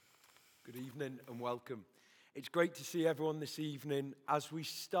Good evening and welcome. It's great to see everyone this evening as we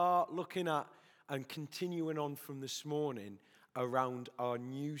start looking at and continuing on from this morning around our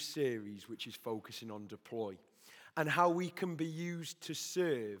new series, which is focusing on deploy and how we can be used to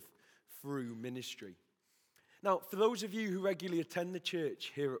serve through ministry. Now, for those of you who regularly attend the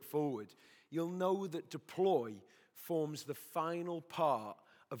church here at Forward, you'll know that deploy forms the final part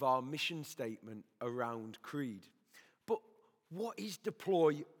of our mission statement around Creed. But what is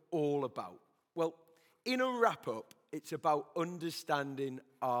deploy all about? Well, in a wrap-up, it's about understanding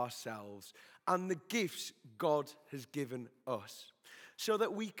ourselves and the gifts God has given us so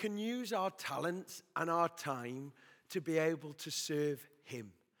that we can use our talents and our time to be able to serve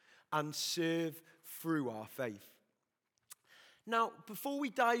Him and serve through our faith. Now, before we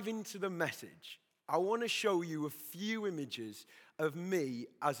dive into the message, I want to show you a few images of me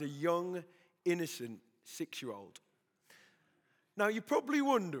as a young, innocent 6-year-old. Now, you're probably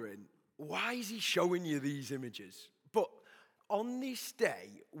wondering, why is he showing you these images? But on this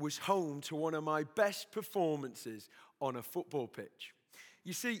day was home to one of my best performances on a football pitch.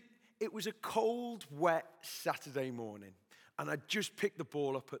 You see, it was a cold, wet Saturday morning, and I just picked the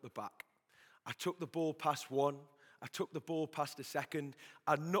ball up at the back. I took the ball past one, I took the ball past a second,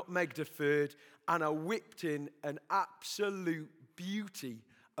 I nutmegged a third, and I whipped in an absolute beauty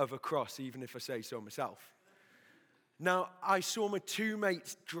of a cross, even if I say so myself. Now, I saw my two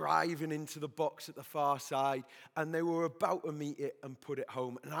mates driving into the box at the far side, and they were about to meet it and put it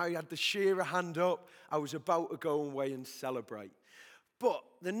home. And I had the shearer hand up. I was about to go away and celebrate. But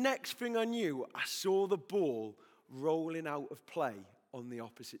the next thing I knew, I saw the ball rolling out of play on the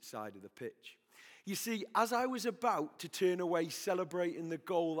opposite side of the pitch. You see, as I was about to turn away celebrating the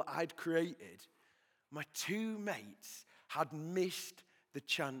goal that I'd created, my two mates had missed the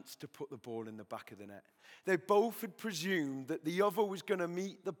chance to put the ball in the back of the net. They both had presumed that the other was going to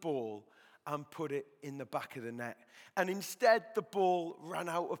meet the ball and put it in the back of the net. And instead, the ball ran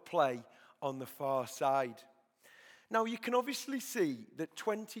out of play on the far side. Now, you can obviously see that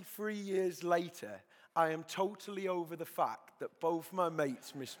 23 years later, I am totally over the fact that both my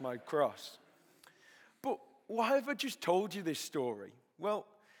mates missed my cross. But why have I just told you this story? Well,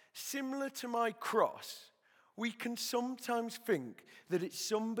 similar to my cross, we can sometimes think that it's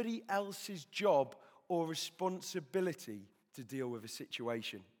somebody else's job or responsibility to deal with a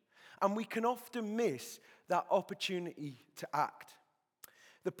situation. And we can often miss that opportunity to act.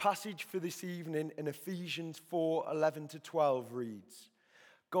 The passage for this evening in Ephesians 4:11-12 reads,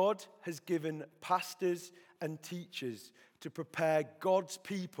 God has given pastors and teachers to prepare God's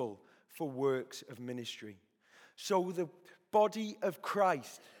people for works of ministry, so the body of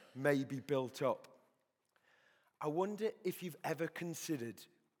Christ may be built up. I wonder if you've ever considered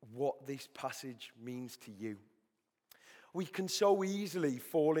what this passage means to you. We can so easily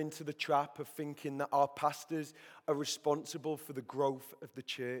fall into the trap of thinking that our pastors are responsible for the growth of the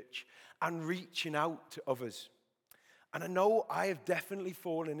church and reaching out to others. And I know I have definitely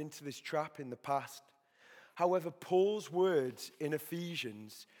fallen into this trap in the past. However, Paul's words in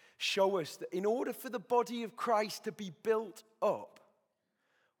Ephesians show us that in order for the body of Christ to be built up,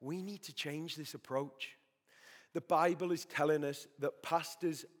 we need to change this approach. The Bible is telling us that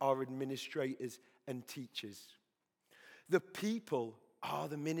pastors are administrators and teachers. The people are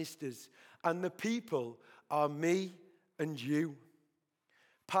the ministers, and the people are me and you.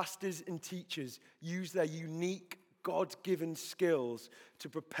 Pastors and teachers use their unique God-given skills to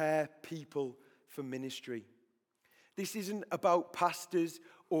prepare people for ministry. This isn't about pastors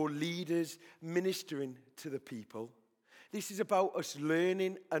or leaders ministering to the people. This is about us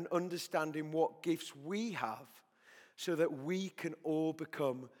learning and understanding what gifts we have so that we can all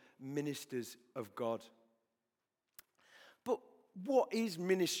become ministers of God. But what is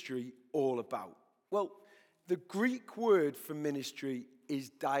ministry all about? Well, the Greek word for ministry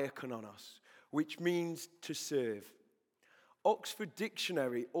is diakonos, which means to serve. Oxford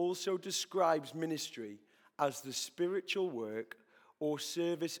Dictionary also describes ministry as the spiritual work or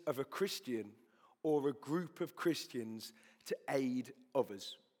service of a Christian or a group of Christians to aid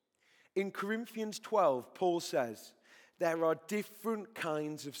others. In Corinthians 12, Paul says, there are different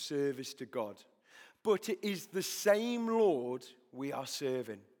kinds of service to God, but it is the same Lord we are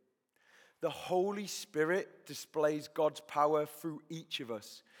serving. The Holy Spirit displays God's power through each of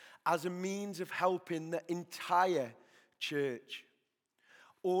us as a means of helping the entire church.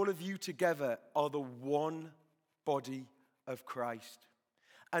 All of you together are the one body of Christ,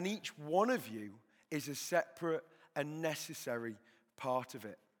 and each one of you is a separate and necessary part of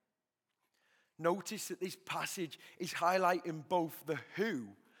it. Notice that this passage is highlighting both the who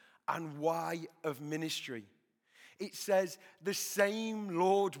and why of ministry. It says, the same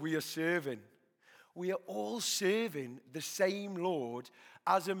Lord we are serving. We are all serving the same Lord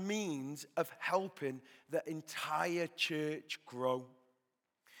as a means of helping the entire church grow.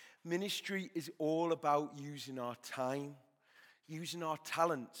 Ministry is all about using our time, using our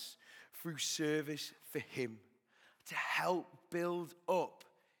talents through service for Him to help build up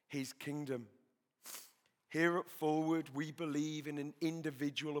His kingdom. Here at Forward, we believe in an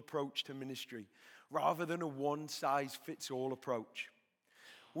individual approach to ministry rather than a one-size-fits-all approach.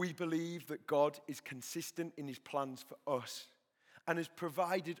 We believe that God is consistent in His plans for us and has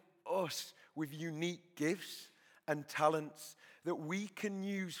provided us with unique gifts and talents that we can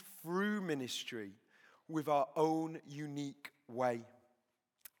use through ministry with our own unique way.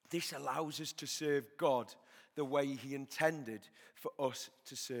 This allows us to serve God the way He intended for us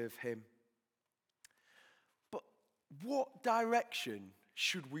to serve Him. But what direction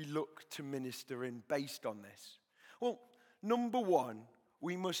should we look to minister in based on this? Well, number one,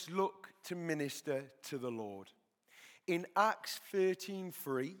 we must look to minister to the Lord. In Acts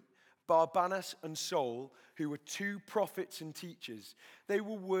 13:3, Barnabas and Saul, who were two prophets and teachers, they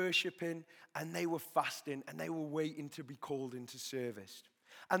were worshiping and they were fasting and they were waiting to be called into service.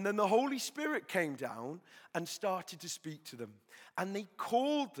 And then the Holy Spirit came down and started to speak to them. And they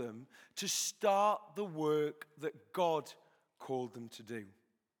called them to start the work that God called them to do.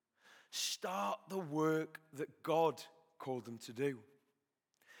 Start the work that God called them to do.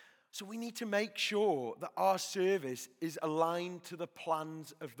 So we need to make sure that our service is aligned to the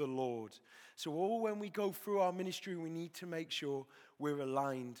plans of the Lord. So when we go through our ministry, we need to make sure we're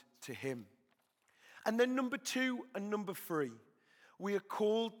aligned to Him. And then number 2 and number 3, we are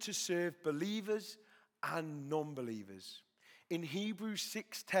called to serve believers and non-believers. In Hebrews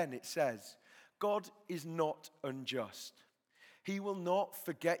 6:10 it says, God is not unjust. He will not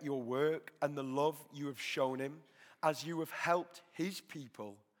forget your work and the love you have shown Him as you have helped His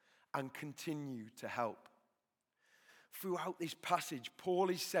people and continue to help. Throughout this passage, Paul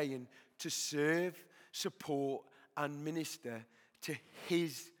is saying to serve, support, and minister to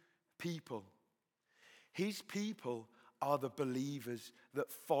His people. His people are the believers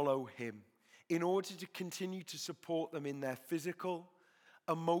that follow Him in order to continue to support them in their physical,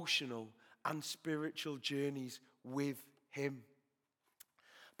 emotional, and spiritual journeys with Him.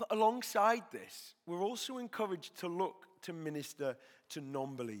 But alongside this, we're also encouraged to look to minister to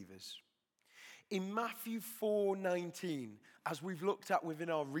non-believers. In Matthew 4:19, as we've looked at within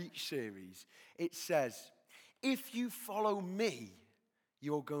our Reach series, it says, if you follow me,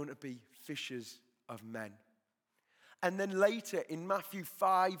 you're going to be fishers of men. And then later in Matthew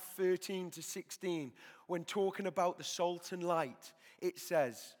 5:13-16, when talking about the salt and light, it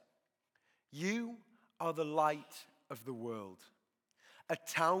says, you are the light of the world. A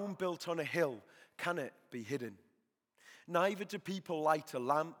town built on a hill cannot be hidden. Neither do people light a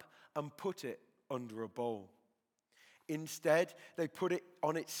lamp and put it under a bowl. Instead, they put it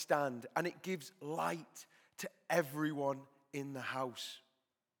on its stand, and it gives light to everyone in the house.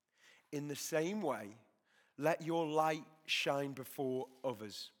 In the same way, let your light shine before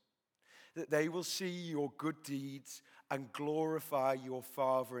others, that they will see your good deeds and glorify your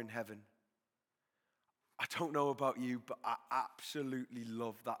Father in heaven. I don't know about you, but I absolutely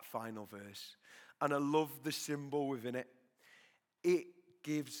love that final verse. And I love the symbol within it. It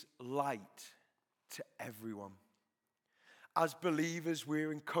gives light to everyone. As believers,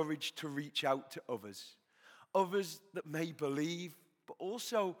 we're encouraged to reach out to others that may believe, but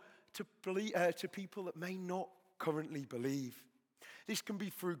also to people that may not currently believe. This can be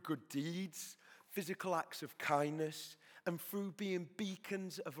through good deeds, physical acts of kindness, and through being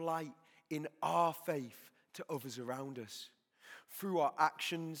beacons of light in our faith to others around us, through our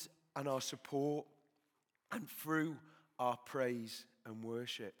actions and our support, and through our praise and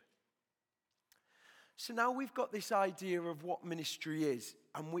worship. So now we've got this idea of what ministry is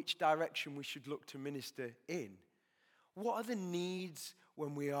and which direction we should look to minister in. What are the needs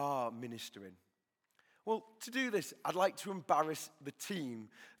when we are ministering? Well, to do this, I'd like to embarrass the team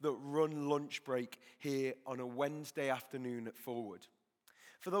that run lunch break here on a Wednesday afternoon at Forward.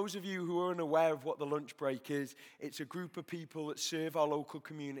 For those of you who are unaware of what the lunch break is, it's a group of people that serve our local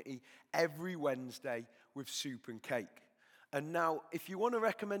community every Wednesday with soup and cake. And now, if you want a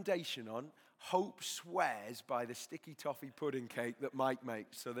recommendation on, Hope swears by the sticky toffee pudding cake that Mike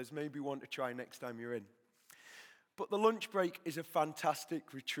makes, so there's maybe one to try next time you're in. But the lunch break is a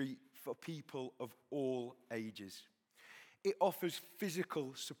fantastic retreat for people of all ages. It offers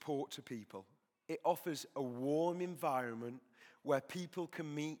physical support to people. It offers a warm environment where people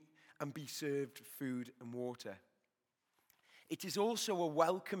can meet and be served food and water. It is also a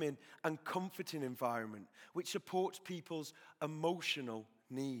welcoming and comforting environment which supports people's emotional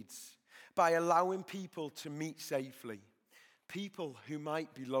needs by allowing people to meet safely, people who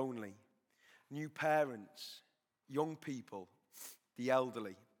might be lonely, new parents, young people, the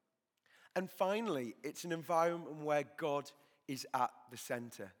elderly. And finally, it's an environment where God is at the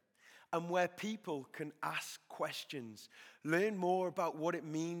center and where people can ask questions, learn more about what it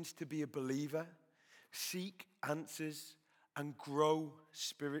means to be a believer, seek answers, and grow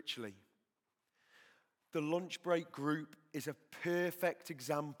spiritually. The lunch break group is a perfect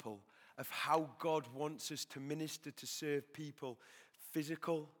example of how God wants us to minister to serve people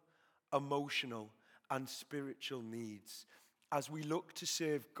physical, emotional, and spiritual needs as we look to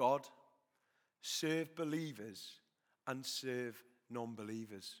serve God, serve believers, and serve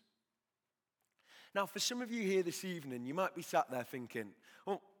non-believers. Now, for some of you here this evening, you might be sat there thinking,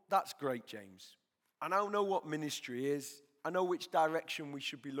 "Oh, that's great, James. I now know what ministry is. I know which direction we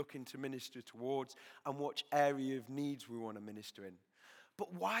should be looking to minister towards and which area of needs we want to minister in.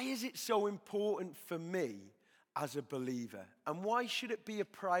 But why is it so important for me as a believer? And why should it be a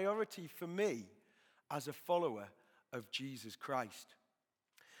priority for me as a follower of Jesus Christ?"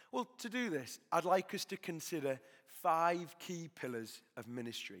 Well, to do this, I'd like us to consider 5 key pillars of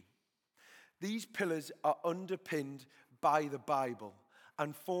ministry. These pillars are underpinned by the Bible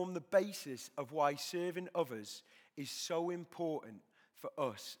and form the basis of why serving others is so important for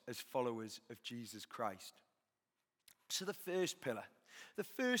us as followers of Jesus Christ. So the first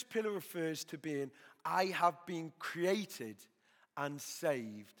pillar refers to being, I have been created and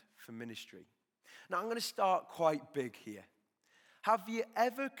saved for ministry. Now I'm going to start quite big here. Have you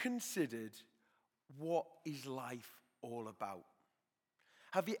ever considered what is life all about?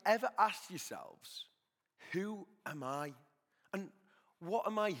 Have you ever asked yourselves, who am I? And what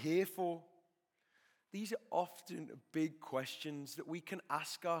am I here for? These are often big questions that we can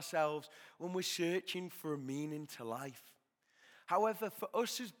ask ourselves when we're searching for a meaning to life. However, for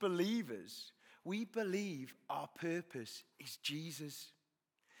us as believers, we believe our purpose is Jesus.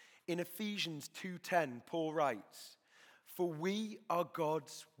 In Ephesians 2:10, Paul writes, "For we are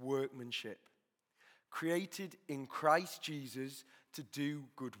God's workmanship, created in Christ Jesus to do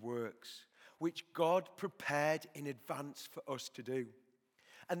good works, which God prepared in advance for us to do."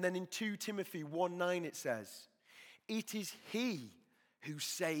 And then in 2 Timothy 1:9 it says, "It is He who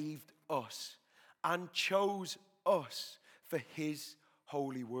saved us and chose us for His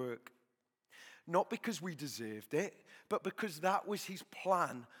holy work." Not because we deserved it, but because that was His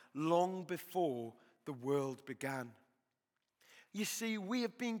plan long before the world began. You see, we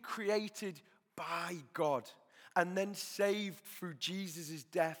have been created by God and then saved through Jesus'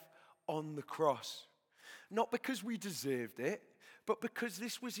 death on the cross. Not because we deserved it, but because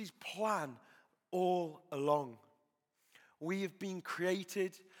this was His plan all along. We have been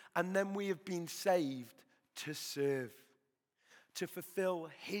created and then we have been saved to serve, to fulfill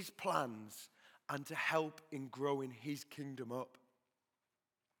His plans and to help in growing His kingdom up.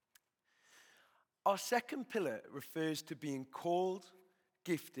 Our second pillar refers to being called,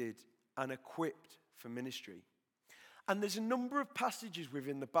 gifted, and equipped for ministry. And there's a number of passages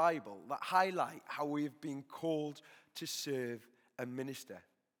within the Bible that highlight how we have been called to serve and minister.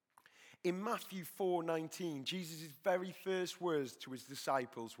 In Matthew 4:19, Jesus' very first words to His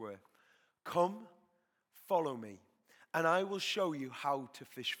disciples were, "Come, follow me, and I will show you how to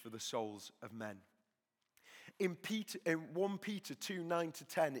fish for the souls of men." In 1 Peter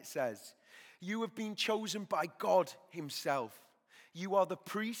 2:9-10, it says, "You have been chosen by God Himself. You are the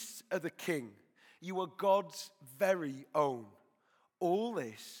priests of the King. You are God's very own. All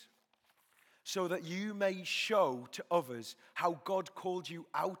this so that you may show to others how God called you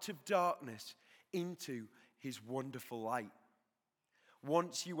out of darkness into His wonderful light.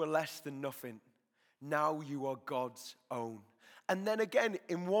 Once you were less than nothing, now you are God's own." And then again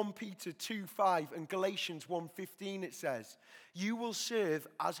in 1 Peter 2:5 and Galatians 1:15 it says, "You will serve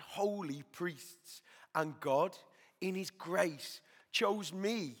as holy priests, and God, in His grace, chose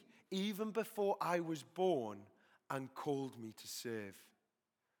me even before I was born and called me to serve."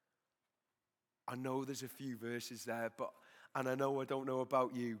 I know there's a few verses there, and I don't know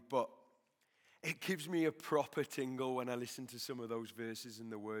about you, but it gives me a proper tingle when I listen to some of those verses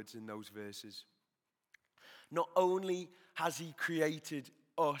and the words in those verses. Not only has He created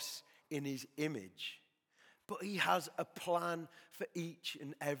us in His image, but He has a plan for each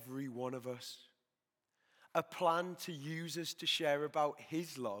and every one of us. A plan to use us to share about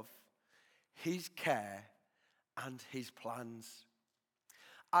His love, His care, and His plans.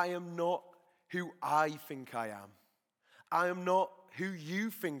 I am not who I think I am. I am not who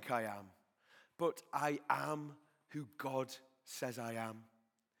you think I am, but I am who God says I am.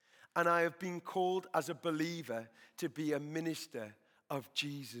 And I have been called as a believer to be a minister of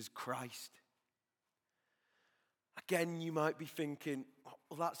Jesus Christ. Again, you might be thinking,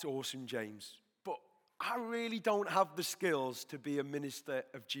 well, that's awesome, James, but I really don't have the skills to be a minister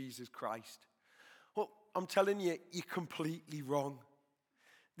of Jesus Christ. Well, I'm telling you, you're completely wrong.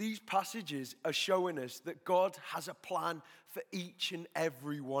 These passages are showing us that God has a plan for each and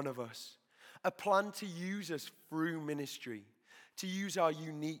every one of us, a plan to use us through ministry, to use our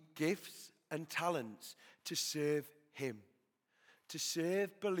unique gifts and talents to serve Him, to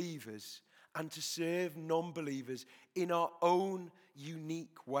serve believers and to serve non-believers in our own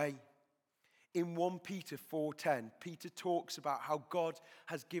unique way. In 1 Peter 4:10, Peter talks about how God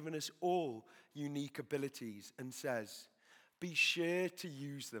has given us all unique abilities and says, be sure to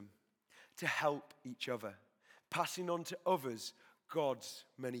use them to help each other, passing on to others God's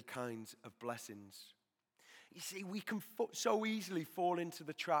many kinds of blessings. You see, we can so easily fall into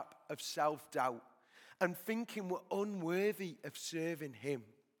the trap of self-doubt and thinking we're unworthy of serving Him.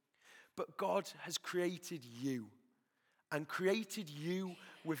 But God has created you and created you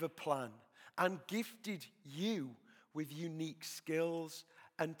with a plan and gifted you with unique skills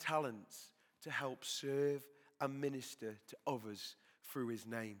and talents to help serve and minister to others through His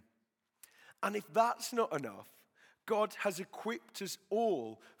name. And if that's not enough, God has equipped us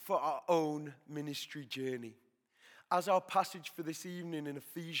all for our own ministry journey. As our passage for this evening in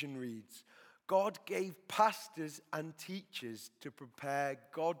Ephesians reads, God gave pastors and teachers to prepare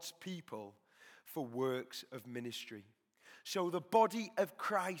God's people for works of ministry, so the body of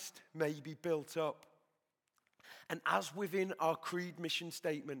Christ may be built up. And as within our creed mission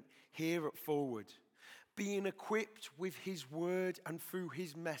statement here at Forward, being equipped with His word and through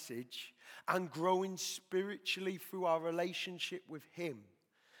His message and growing spiritually through our relationship with Him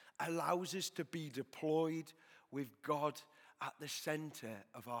allows us to be deployed with God at the center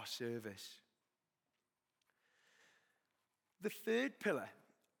of our service. The third pillar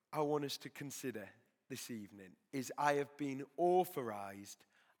I want us to consider this evening is I have been authorized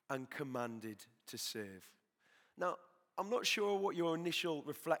and commanded to serve. Now, I'm not sure what your initial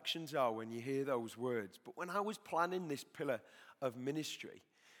reflections are when you hear those words, but when I was planning this pillar of ministry,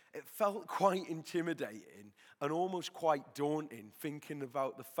 it felt quite intimidating and almost quite daunting thinking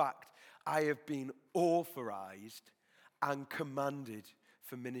about the fact I have been authorized and commanded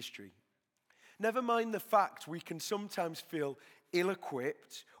for ministry. Never mind the fact we can sometimes feel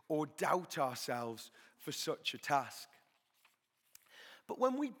ill-equipped or doubt ourselves for such a task. But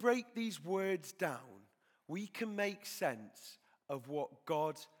when we break these words down, we can make sense of what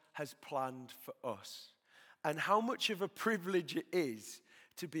God has planned for us and how much of a privilege it is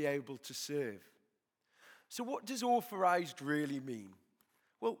to be able to serve. So what does authorized really mean?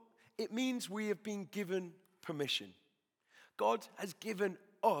 Well, it means we have been given permission. God has given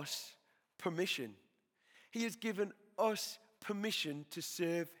us permission. He has given us permission to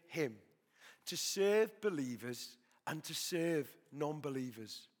serve Him, to serve believers and to serve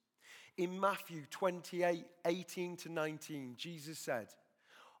non-believers. In Matthew 28:18-19, Jesus said,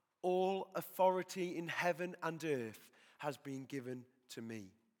 all authority in heaven and earth has been given to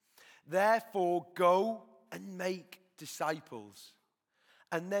me. Therefore, go and make disciples.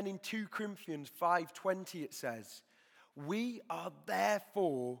 And then in 2 Corinthians 5:20 it says, we are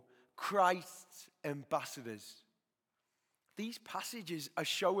therefore Christ's ambassadors. These passages are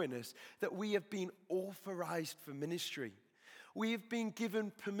showing us that we have been authorized for ministry. We have been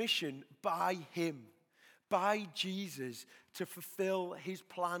given permission by Him, by Jesus, to fulfill His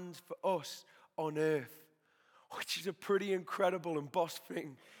plans for us on earth, which is a pretty incredible and boss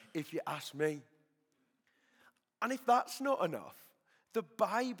thing, if you ask me. And if that's not enough, the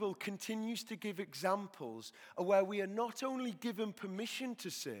Bible continues to give examples of where we are not only given permission to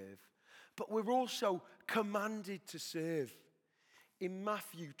serve, but we're also commanded to serve. In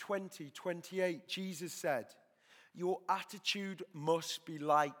Matthew 20:28, Jesus said, your attitude must be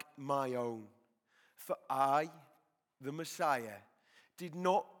like my own. For I, the Messiah, did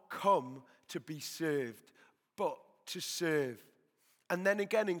not come to be served, but to serve. And then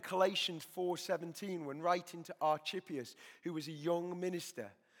again in Galatians 4:17, when writing to Archippus, who was a young minister,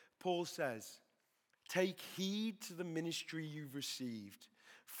 Paul says, take heed to the ministry you've received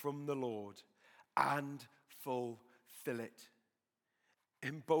from the Lord and fulfill it.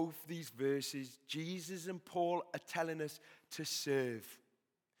 In both these verses, Jesus and Paul are telling us to serve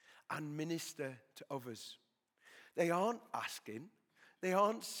and minister to others. They aren't asking, they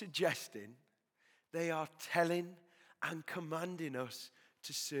aren't suggesting, they are telling and commanding us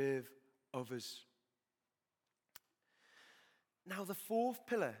to serve others. Now, the fourth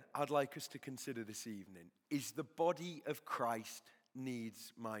pillar I'd like us to consider this evening is the body of Christ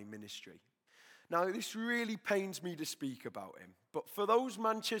needs my ministry. Now, this really pains me to speak about him, but for those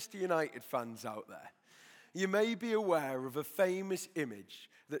Manchester United fans out there, you may be aware of a famous image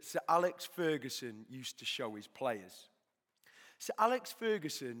that Sir Alex Ferguson used to show his players. Sir Alex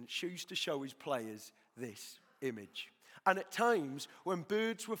Ferguson used to show his players this image. And at times, when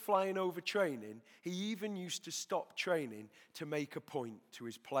birds were flying over training, he even used to stop training to make a point to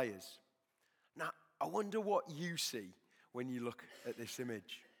his players. Now, I wonder what you see when you look at this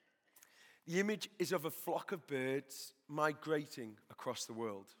image. The image is of a flock of birds migrating across the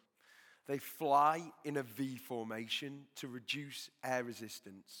world. They fly in a V formation to reduce air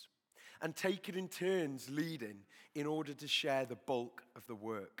resistance and take it in turns leading in order to share the bulk of the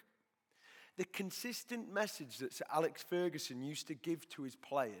work. The consistent message that Sir Alex Ferguson used to give to his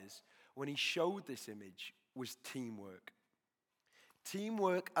players when he showed this image was teamwork.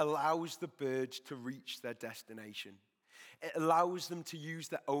 Teamwork allows the birds to reach their destination. It allows them to use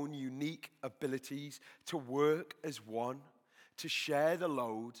their own unique abilities to work as one, to share the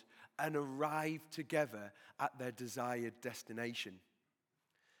load, and arrive together at their desired destination.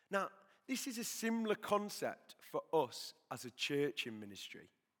 Now, this is a similar concept for us as a church in ministry.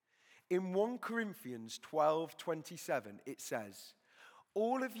 In 1 Corinthians 12:27, it says,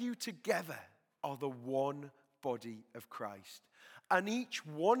 "All of you together are the one body of Christ, and each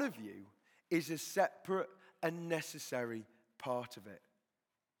one of you is a separate and necessary part of it."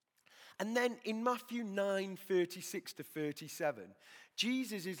 And then in Matthew 9:36-37,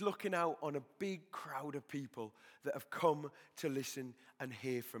 Jesus is looking out on a big crowd of people that have come to listen and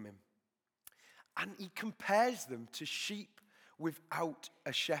hear from him. And he compares them to sheep without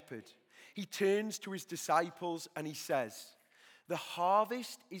a shepherd. He turns to his disciples and he says, "The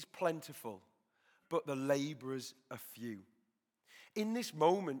harvest is plentiful, but the laborers are few." In this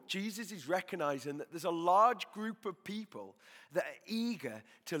moment, Jesus is recognizing that there's a large group of people that are eager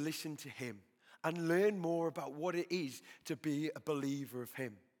to listen to him and learn more about what it is to be a believer of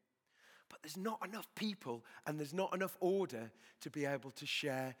him. But there's not enough people and there's not enough order to be able to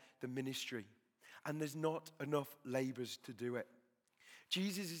share the ministry. And there's not enough laborers to do it.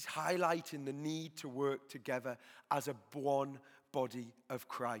 Jesus is highlighting the need to work together as a one body of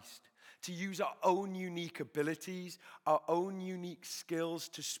Christ, to use our own unique abilities, our own unique skills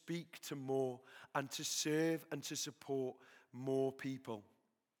to speak to more and to serve and to support more people.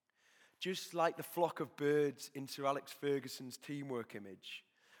 Just like the flock of birds in Sir Alex Ferguson's teamwork image,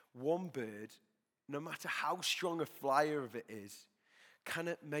 one bird, no matter how strong a flyer of it is,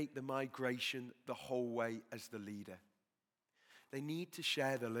 cannot make the migration the whole way as the leader. They need to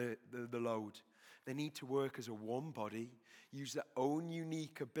share the load. They need to work as a one body, use their own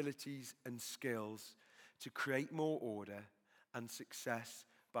unique abilities and skills to create more order and success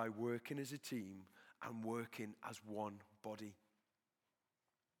by working as a team and working as one body.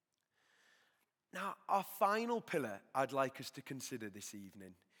 Now, our final pillar I'd like us to consider this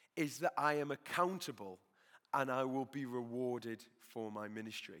evening is that I am accountable and I will be rewarded for my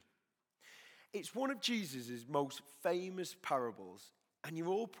ministry. It's one of Jesus' most famous parables, and you're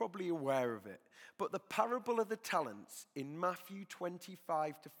all probably aware of it. But the parable of the talents in Matthew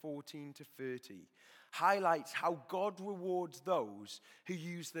 25:14-30 highlights how God rewards those who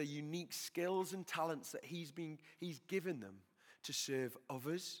use their unique skills and talents that He's given them to serve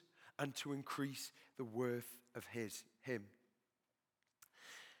others and to increase the worth of Him.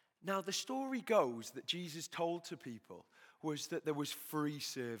 Now, the story goes that Jesus told to people was that there was 3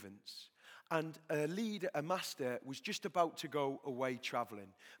 servants. And a master, was just about to go away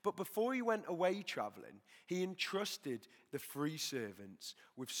traveling. But before he went away traveling, he entrusted the 3 servants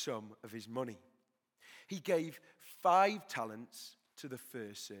with some of his money. He gave 5 talents to the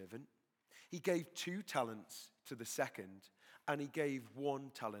first servant. He gave 2 talents to the second. And he gave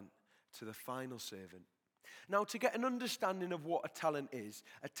 1 talent to the final servant. Now, to get an understanding of what a talent is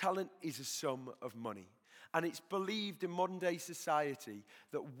a sum of money. And it's believed in modern day society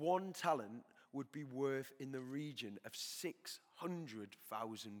that 1 talent would be worth in the region of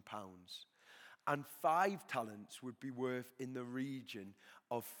 £600,000. And 5 talents would be worth in the region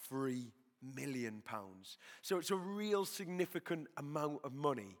of £3 million. So it's a real significant amount of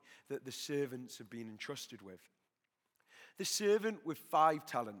money that the servants have been entrusted with. The servant with 5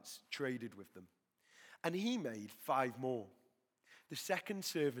 talents traded with them, and he made 5 more. The second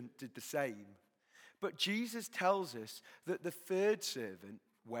servant did the same. But Jesus tells us that the third servant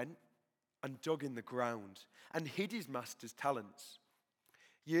went and dug in the ground and hid his master's talents.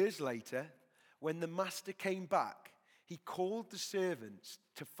 Years later, when the master came back, he called the servants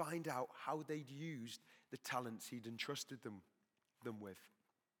to find out how they'd used the talents he'd entrusted them. them with.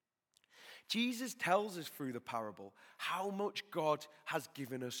 Jesus tells us through the parable how much God has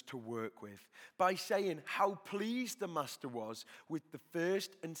given us to work with by saying how pleased the master was with the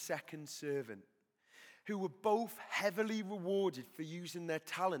first and second servant, who were both heavily rewarded for using their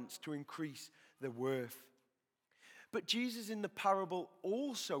talents to increase their worth. But Jesus in the parable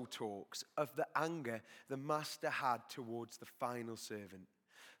also talks of the anger the master had towards the final servant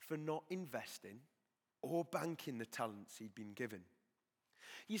for not investing or banking the talents he'd been given.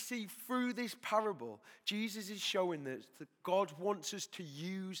 You see, through this parable, Jesus is showing us that God wants us to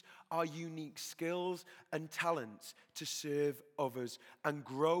use our unique skills and talents to serve others and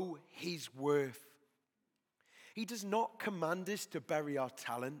grow his worth. He does not command us to bury our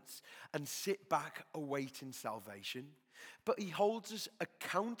talents and sit back awaiting salvation, but he holds us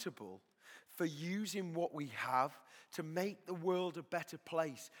accountable for using what we have to make the world a better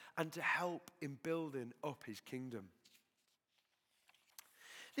place and to help in building up his kingdom.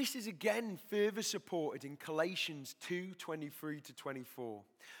 This is again further supported in Galatians 2:23-24,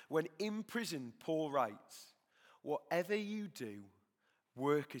 when in prison Paul writes, "Whatever you do,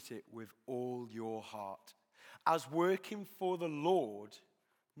 work at it with all your heart, as working for the Lord,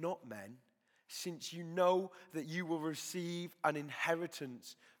 not men, since you know that you will receive an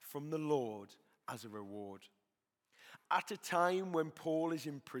inheritance from the Lord as a reward." At a time when Paul is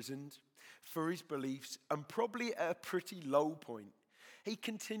imprisoned for his beliefs, and probably at a pretty low point, he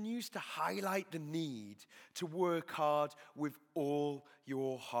continues to highlight the need to work hard with all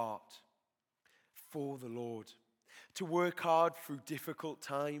your heart for the Lord. To work hard through difficult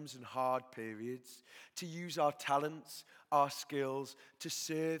times and hard periods, to use our talents, our skills to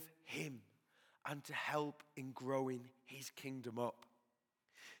serve him and to help in growing his kingdom up.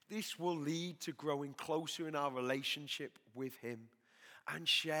 This will lead to growing closer in our relationship with him and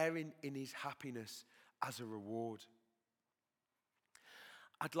sharing in his happiness as a reward.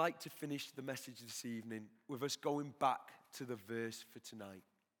 I'd like to finish the message this evening with us going back to the verse for tonight.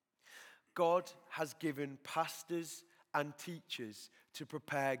 God has given pastors and teachers to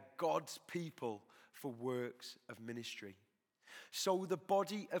prepare God's people for works of ministry, so the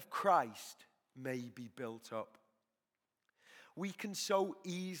body of Christ may be built up. We can so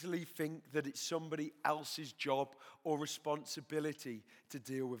easily think that it's somebody else's job or responsibility to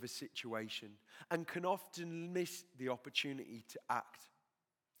deal with a situation and can often miss the opportunity to act.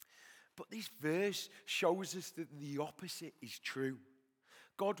 But this verse shows us that the opposite is true.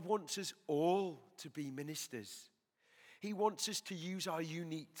 God wants us all to be ministers. He wants us to use our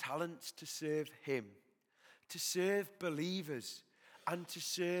unique talents to serve him, to serve believers, and to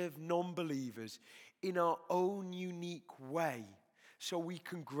serve non-believers in our own unique way so we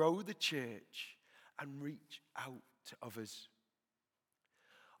can grow the church and reach out to others.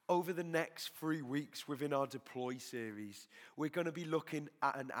 Over the next 3 weeks within our Deploy series, we're going to be looking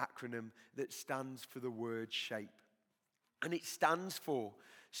at an acronym that stands for the word SHAPE. And it stands for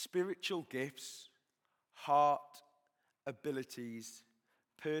spiritual gifts, heart, abilities,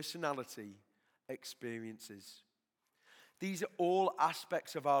 personality, experiences. These are all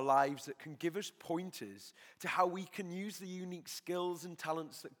aspects of our lives that can give us pointers to how we can use the unique skills and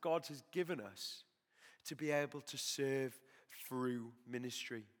talents that God has given us to be able to serve through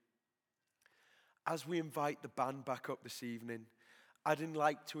ministry. As we invite the band back up this evening, I'd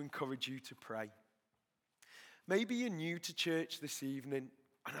like to encourage you to pray. Maybe you're new to church this evening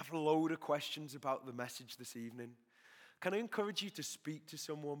and have a load of questions about the message this evening. Can I encourage you to speak to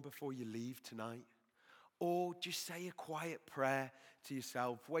someone before you leave tonight? Or just say a quiet prayer to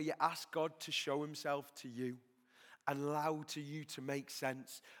yourself where you ask God to show himself to you and allow to you to make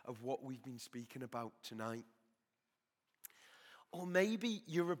sense of what we've been speaking about tonight. Or maybe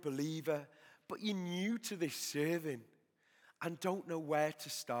you're a believer, but you're new to this serving and don't know where to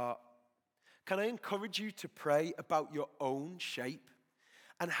start. Can I encourage you to pray about your own shape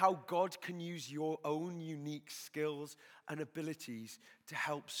and how God can use your own unique skills and abilities to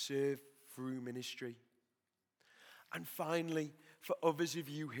help serve through ministry? And finally, for others of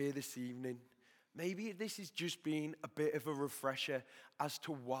you here this evening, maybe this has just been a bit of a refresher as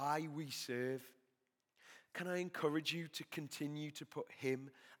to why we serve. Can I encourage you to continue to put him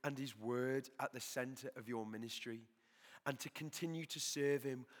and his word at the center of your ministry and to continue to serve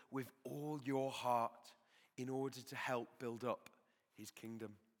him with all your heart in order to help build up his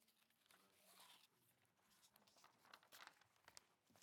kingdom?